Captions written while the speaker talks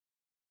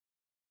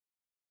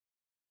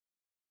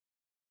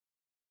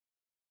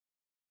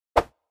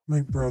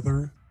my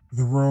brother,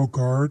 the Royal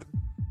Guard,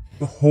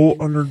 the whole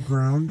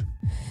underground.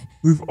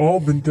 We've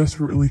all been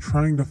desperately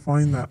trying to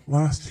find that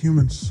last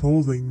human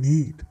soul they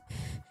need.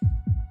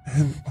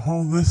 And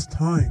all this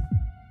time,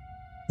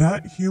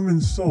 that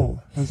human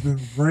soul has been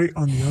right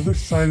on the other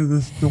side of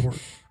this door.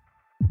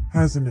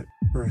 Hasn't it,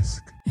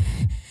 Brisk?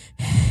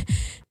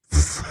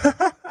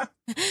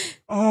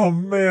 Oh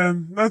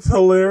man, that's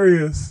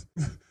hilarious.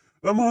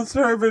 The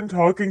monster I've been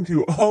talking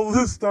to all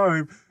this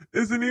time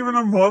isn't even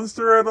a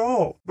monster at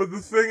all, but the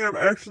thing I'm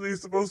actually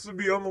supposed to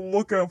be on the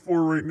lookout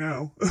for right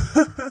now.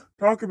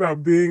 Talk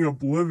about being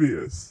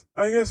oblivious.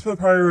 I guess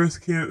Papyrus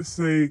can't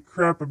say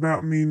crap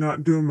about me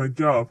not doing my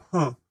job,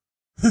 huh?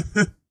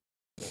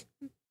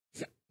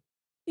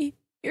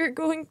 You're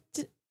going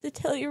to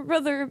tell your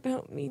brother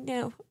about me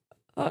now,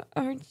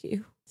 aren't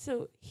you?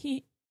 So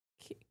he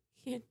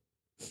can...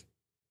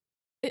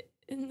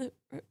 In the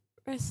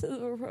rest of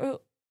the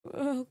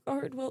Royal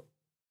Guard will...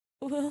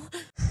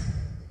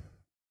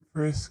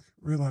 Brisk,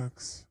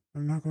 relax.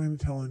 I'm not going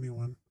to tell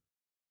anyone.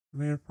 I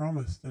made a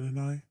promise, didn't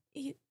I?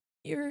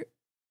 You're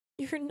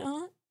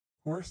not?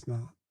 Of course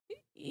not.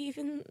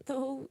 Even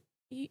though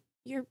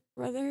your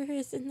brother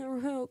is in the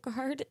Royal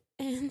Guard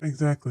and...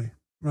 Exactly.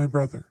 My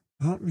brother.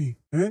 Not me.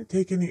 I didn't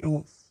take any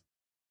oaths.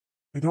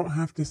 I don't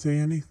have to say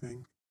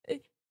anything.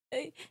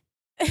 I'm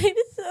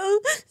so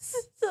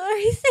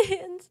sorry,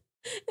 Sans.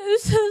 I'm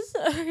so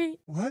sorry.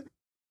 What?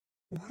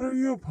 What are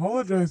you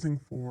apologizing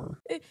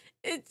for?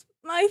 It's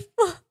my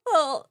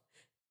fault.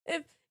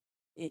 If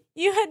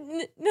you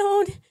had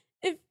known,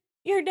 if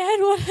your dad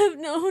would have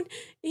known,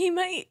 he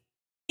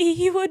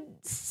would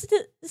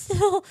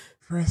still...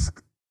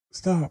 Frisk,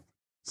 stop.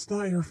 It's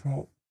not your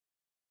fault.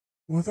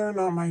 Whether or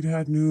not my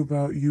dad knew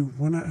about you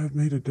wouldn't have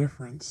made a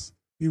difference.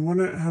 He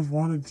wouldn't have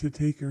wanted to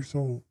take your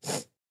soul.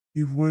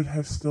 He would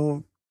have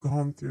still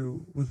gone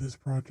through with his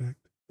project.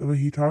 The way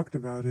he talked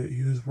about it,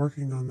 he was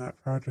working on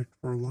that project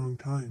for a long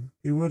time.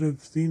 He would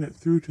have seen it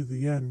through to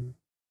the end.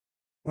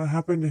 What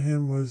happened to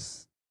him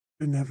was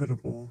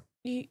inevitable.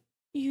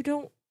 You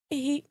don't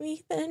hate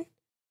me then?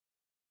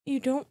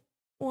 You don't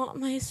want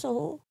my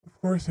soul?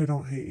 Of course I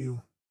don't hate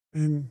you.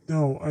 And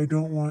no, I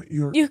don't want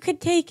your... You could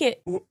take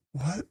it.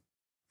 What?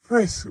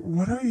 Frisk,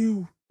 what are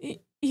you...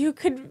 You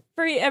could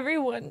free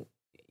everyone.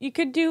 You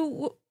could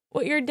do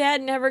what your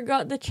dad never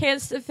got the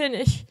chance to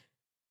finish.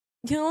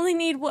 You only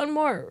need one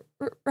more,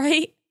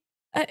 right?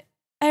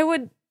 I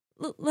would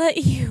let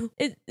you.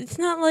 It's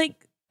not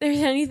like there's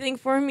anything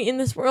for me in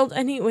this world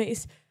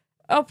anyways.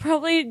 I'll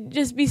probably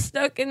just be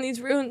stuck in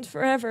these ruins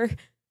forever.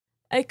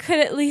 I could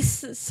at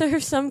least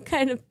serve some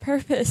kind of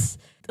purpose.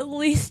 The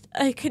least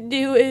I could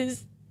do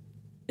is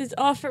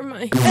offer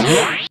my...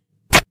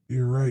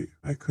 You're right.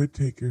 I could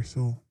take your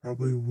soul,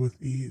 probably with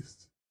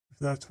ease, if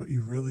that's what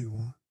you really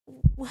want.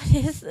 What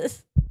is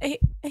this? I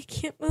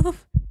can't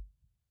move.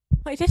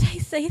 Why did I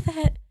say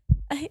that?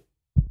 I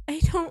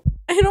don't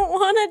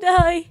want to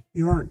die.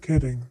 You aren't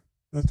kidding.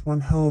 That's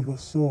one hell of a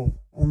soul.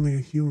 Only a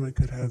human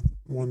could have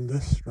one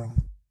this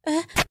strong.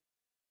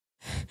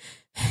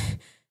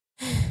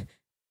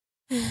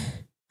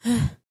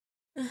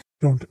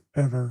 Don't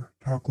ever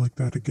talk like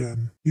that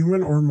again.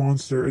 Human or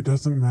monster, it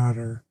doesn't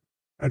matter.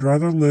 I'd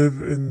rather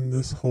live in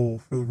this hole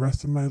for the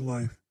rest of my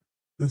life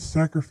than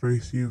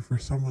sacrifice you for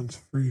someone's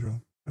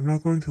freedom. I'm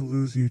not going to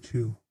lose you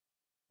too.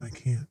 I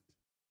can't.